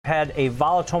had a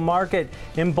volatile market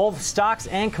in both stocks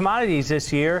and commodities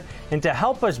this year. And to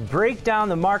help us break down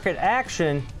the market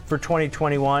action for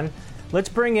 2021, let's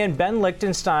bring in Ben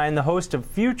Lichtenstein, the host of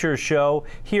Futures Show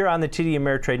here on the TD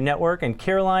Ameritrade Network, and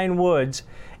Caroline Woods,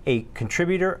 a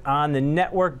contributor on the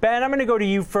network. Ben, I'm going to go to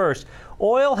you first.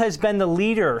 Oil has been the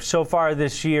leader so far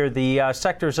this year. The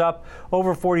sector's up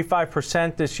over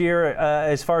 45% this year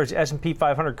as far as S&P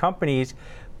 500 companies.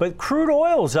 But crude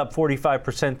oil is up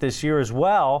 45% this year as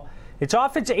well. It's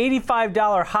off its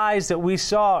 $85 highs that we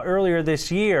saw earlier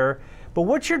this year. But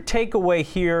what's your takeaway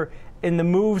here in the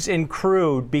moves in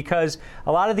crude? Because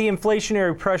a lot of the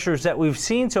inflationary pressures that we've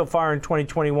seen so far in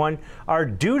 2021 are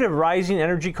due to rising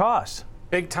energy costs.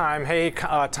 Big time. Hey,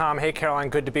 Tom. Hey, Caroline.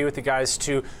 Good to be with you guys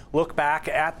to look back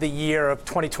at the year of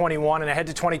 2021 and ahead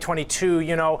to 2022.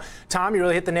 You know, Tom, you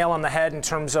really hit the nail on the head in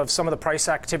terms of some of the price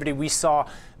activity we saw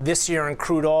this year in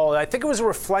crude oil. I think it was a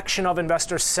reflection of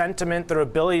investor sentiment, their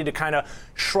ability to kind of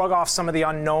shrug off some of the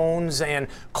unknowns and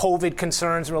COVID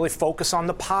concerns and really focus on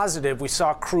the positive. We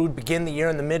saw crude begin the year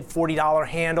in the mid $40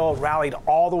 handle, rallied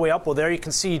all the way up. Well, there you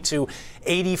can see to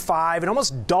 85 and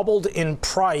almost doubled in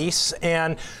price.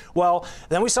 And well,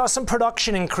 then we saw some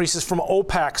production increases from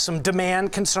OPEC, some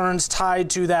demand concerns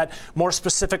tied to that more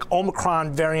specific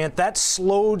Omicron variant. That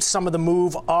slowed some of the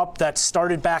move up that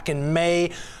started back in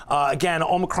May. Again,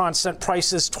 Omicron sent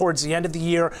prices towards the end of the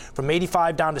year from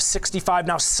 85 down to 65.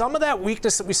 Now, some of that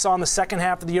weakness that we saw in the second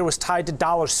half of the year was tied to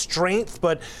dollar strength,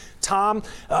 but Tom,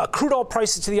 crude oil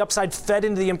prices to the upside fed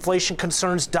into the inflation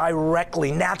concerns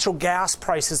directly. Natural gas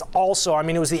prices also. I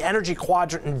mean, it was the energy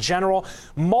quadrant in general.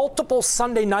 Multiple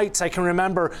Sunday nights I can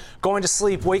remember going to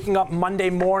sleep, waking up Monday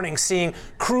morning, seeing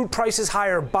crude prices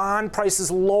higher, bond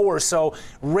prices lower. So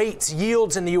rates,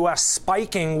 yields in the U.S.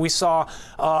 spiking. We saw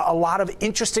a lot of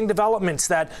interesting developments.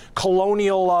 That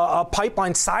Colonial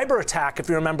Pipeline cyber attack, if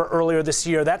you remember earlier this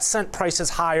year, that sent prices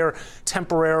higher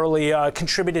temporarily,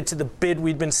 contributed to the bid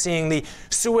we'd been seeing. The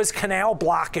Suez Canal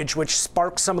blockage, which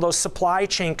sparked some of those supply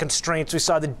chain constraints. We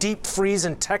saw the deep freeze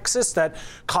in Texas that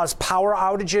caused power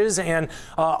outages and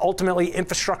ultimately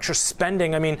infrastructure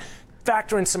spending. I mean,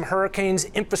 factor in some hurricanes,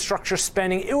 infrastructure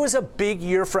spending. It was a big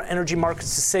year for energy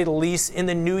markets, to say the least. In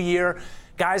the new year,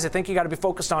 guys, I think you got to be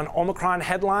focused on Omicron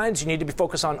headlines. You need to be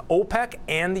focused on OPEC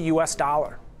and the U.S.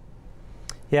 dollar.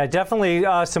 Yeah, definitely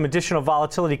some additional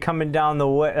volatility coming down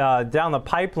the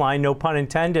pipeline, no pun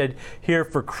intended, here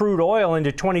for crude oil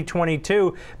into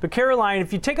 2022. But Caroline,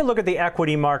 if you take a look at the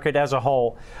equity market as a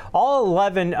whole, all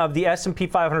 11 of the S&P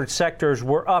 500 sectors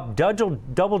were up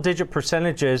double-digit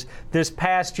percentages this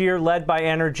past year, led by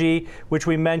energy, which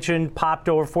we mentioned popped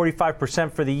over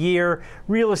 45% for the year.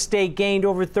 Real estate gained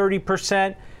over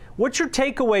 30%. What's your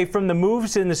takeaway from the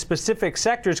moves in the specific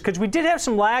sectors? Because we did have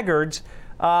some laggards,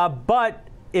 but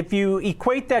if you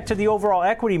equate that to the overall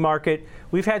equity market,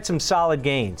 we've had some solid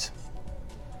gains.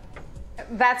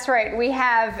 That's right. We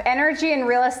have energy and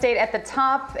real estate at the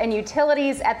top and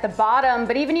utilities at the bottom,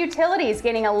 but even utilities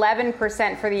gaining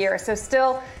 11% for the year. So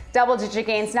still double-digit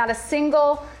gains, not a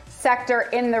single sector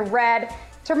in the red. In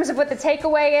terms of what the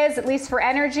takeaway is, at least for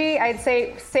energy, I'd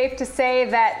say safe to say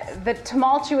that the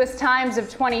tumultuous times of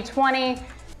 2020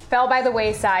 fell by the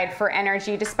wayside for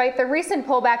energy, despite the recent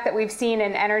pullback that we've seen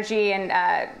in energy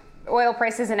and oil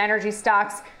prices and energy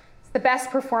stocks. It's the best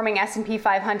performing S&P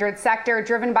 500 sector,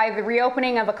 driven by the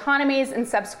reopening of economies and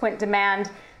subsequent demand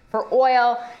for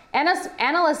oil.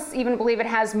 Analysts even believe it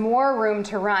has more room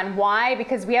to run. Why?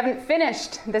 Because we haven't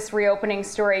finished this reopening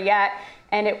story yet,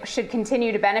 and it should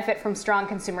continue to benefit from strong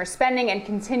consumer spending and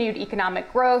continued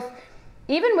economic growth.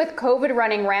 Even with COVID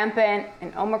running rampant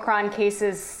and Omicron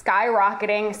cases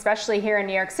skyrocketing, especially here in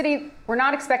New York City, we're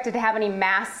not expected to have any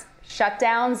mass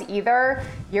shutdowns either.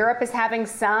 Europe is having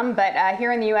some, but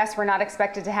here in the U.S., we're not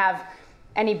expected to have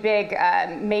any big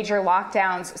major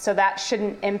lockdowns, so that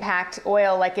shouldn't impact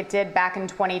oil like it did back in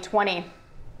 2020.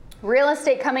 Real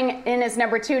estate coming in as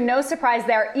number two, no surprise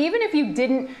there. Even if you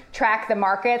didn't track the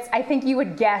markets, I think you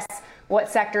would guess what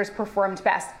sectors performed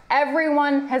best.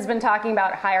 Everyone has been talking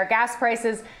about higher gas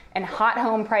prices and hot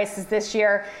home prices this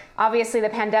year. Obviously, the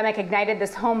pandemic ignited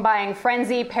this home buying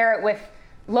frenzy. Pair it with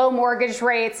low mortgage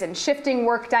rates and shifting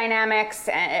work dynamics,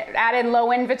 add in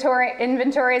low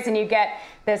inventories, and you get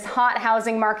this hot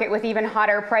housing market with even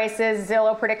hotter prices.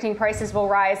 Zillow predicting prices will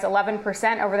rise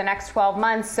 11% over the next 12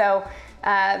 months. So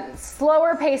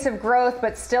slower pace of growth,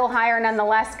 but still higher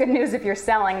nonetheless. Good news if you're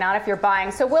selling, not if you're buying.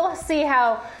 So we'll see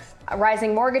how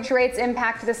rising mortgage rates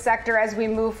impact the sector as we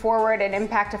move forward and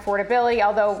impact affordability,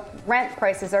 although rent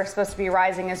prices are supposed to be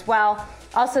rising as well.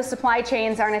 Also, supply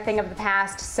chains aren't a thing of the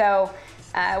past, so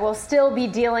We'll still be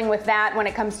dealing with that when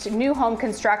it comes to new home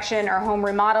construction or home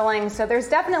remodeling. So there's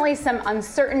definitely some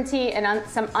uncertainty and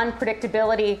some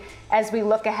unpredictability as we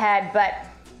look ahead. But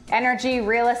energy,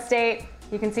 real estate,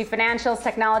 you can see financials,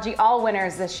 technology, all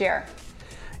winners this year.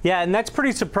 Yeah, and that's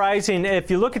pretty surprising. If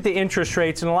you look at the interest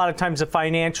rates, and a lot of times the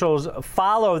financials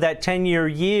follow that 10-year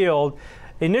yield.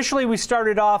 Initially, we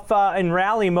started off in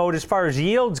rally mode as far as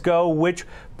yields go, which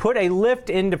put a lift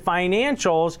into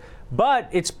financials. But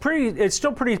it's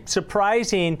still pretty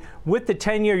surprising with the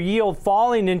 10-year yield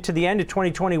falling into the end of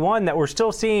 2021 that we're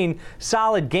still seeing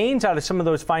solid gains out of some of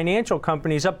those financial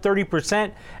companies, up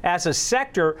 30% as a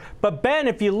sector. But Ben,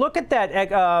 if you look at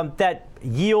that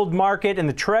yield market and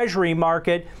the treasury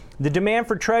market, the demand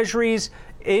for treasuries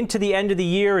into the end of the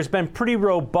year has been pretty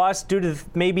robust due to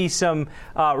maybe some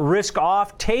risk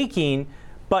off taking.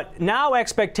 But now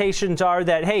expectations are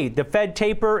that, hey, the Fed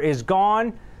taper is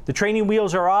gone. The training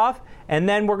wheels are off, and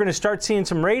then we're going to start seeing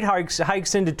some rate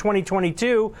hikes into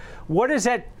 2022. What does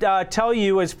that tell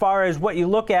you as far as what you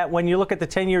look at when you look at the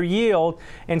 10-year yield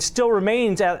and still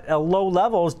remains at low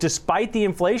levels despite the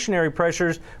inflationary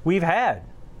pressures we've had?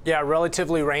 Yeah,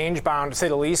 relatively range-bound, to say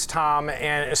the least, Tom,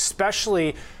 and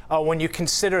especially when you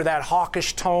consider that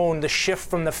hawkish tone, the shift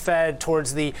from the Fed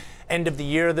towards the end of the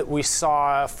year that we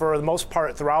saw. For the most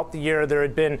part throughout the year, there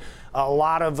had been a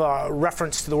lot of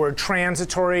reference to the word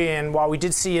transitory, and while we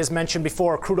did see, as mentioned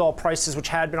before, crude oil prices, which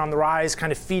had been on the rise,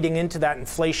 kind of feeding into that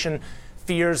inflation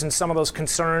fears and some of those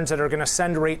concerns that are going to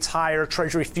send rates higher,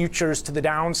 Treasury futures to the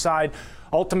downside.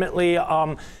 Ultimately,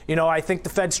 I think the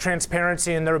Fed's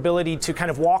transparency and their ability to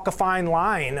kind of walk a fine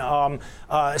line,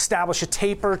 establish a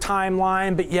taper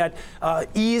timeline, but yet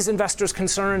ease investors'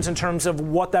 concerns in terms of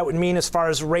what that would mean as far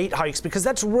as rate hikes, because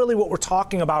that's really what we're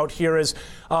talking about here is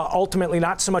ultimately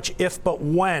not so much if, but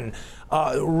when.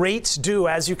 Rates do,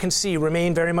 as you can see,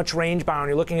 remain very much range bound.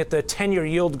 You're looking at the 10-year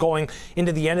yield going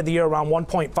into the end of the year around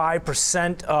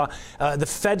 1.5%. The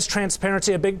Fed's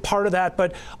transparency, a big part of that,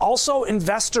 but also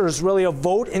investors really a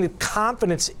vote in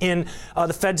confidence in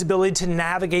the Fed's ability to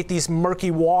navigate these murky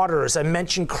waters. I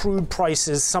mentioned crude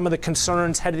prices. Some of the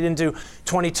concerns headed into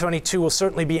 2022 will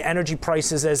certainly be energy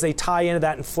prices as they tie into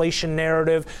that inflation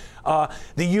narrative.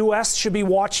 The U.S. should be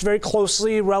watched very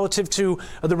closely relative to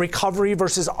the recovery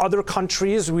versus other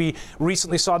countries. We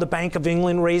recently saw the Bank of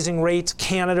England raising rates,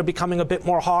 Canada becoming a bit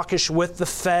more hawkish with the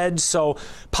Fed. So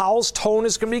Powell's tone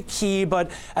is going to be key.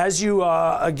 But as you,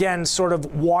 again, sort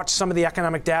of watch some of the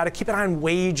economic data, keep an eye on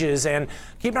wages and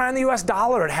keep an eye on the U.S.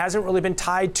 dollar. It hasn't really been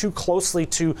tied too closely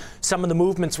to some of the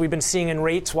movements we've been seeing in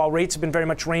rates. While rates have been very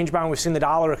much range bound, we've seen the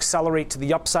dollar accelerate to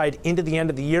the upside into the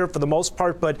end of the year for the most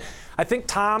part. But I think,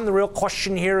 Tom, the real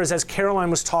question here is, as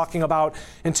Caroline was talking about,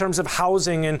 in terms of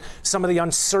housing and some of the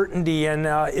uncertainty and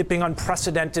it being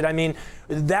unprecedented, I mean,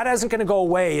 that isn't going to go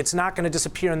away. It's not going to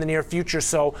disappear in the near future.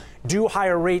 So do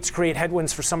higher rates create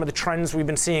headwinds for some of the trends we've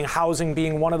been seeing, housing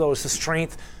being one of those, the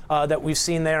strength that we've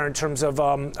seen there in terms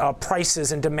of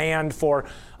prices and demand for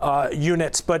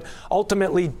units. But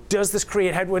ultimately, does this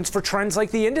create headwinds for trends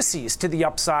like the indices to the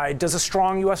upside? Does a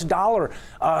strong U.S. dollar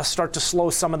start to slow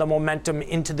some of the momentum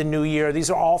into the new year? These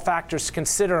are all factors to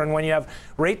consider. And when you have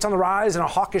rates on the rise and a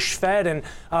hawkish Fed and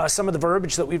some of the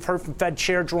verbiage that we've heard from Fed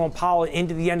Chair Jerome Powell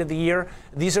into the end of the year,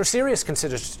 these are serious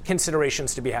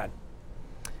considerations to be had.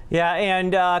 Yeah,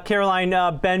 and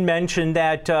Caroline, Ben mentioned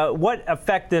that what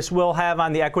effect this will have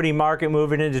on the equity market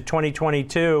moving into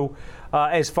 2022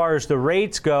 as far as the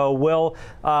rates go. Will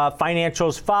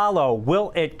financials follow?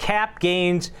 Will it cap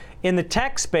gains in the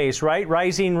tech space, right?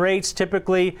 Rising rates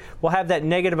typically will have that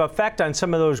negative effect on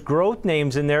some of those growth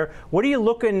names in there. What are you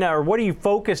looking or what are you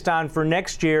focused on for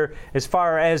next year as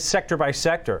far as sector by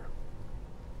sector?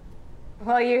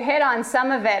 Well, you hit on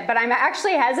some of it, but I'm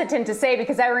actually hesitant to say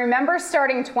because I remember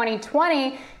starting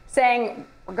 2020 saying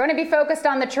we're going to be focused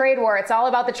on the trade war. It's all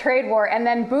about the trade war. And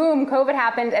then boom, COVID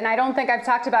happened, and I don't think I've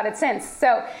talked about it since.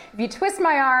 So if you twist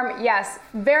my arm, yes,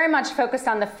 very much focused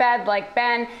on the Fed like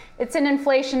Ben. It's in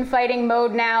inflation fighting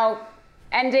mode now,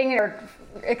 ending or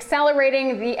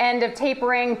accelerating the end of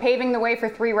tapering, paving the way for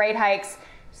 3 rate hikes.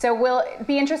 So will it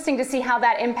be interesting to see how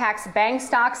that impacts bank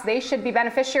stocks. They should be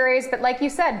beneficiaries, but like you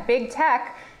said, big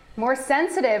tech, more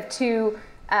sensitive to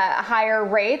higher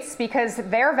rates because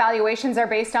their valuations are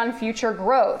based on future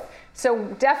growth. So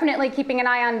definitely keeping an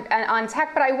eye on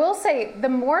tech. But I will say the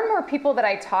more and more people that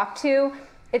I talk to,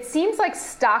 it seems like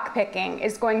stock picking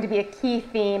is going to be a key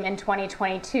theme in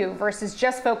 2022 versus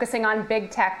just focusing on big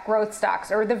tech growth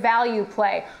stocks or the value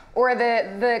play or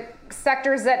the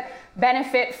sectors that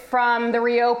benefit from the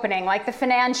reopening, like the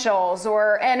financials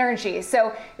or energy.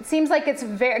 So it seems like it's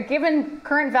given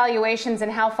current valuations and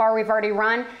how far we've already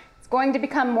run, it's going to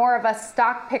become more of a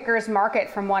stock pickers market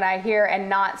from what I hear, and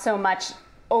not so much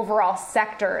overall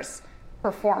sectors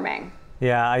performing.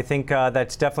 Yeah, I think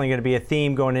that's definitely going to be a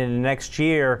theme going into next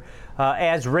year.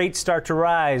 As rates start to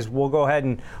rise, we'll go ahead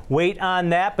and wait on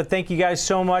that. But thank you guys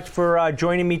so much for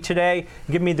joining me today.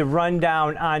 Give me the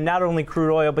rundown on not only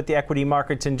crude oil, but the equity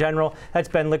markets in general. That's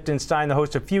Ben Lichtenstein, the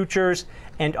host of Futures,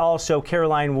 and also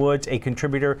Caroline Woods, a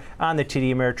contributor on the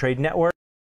TD Ameritrade Network.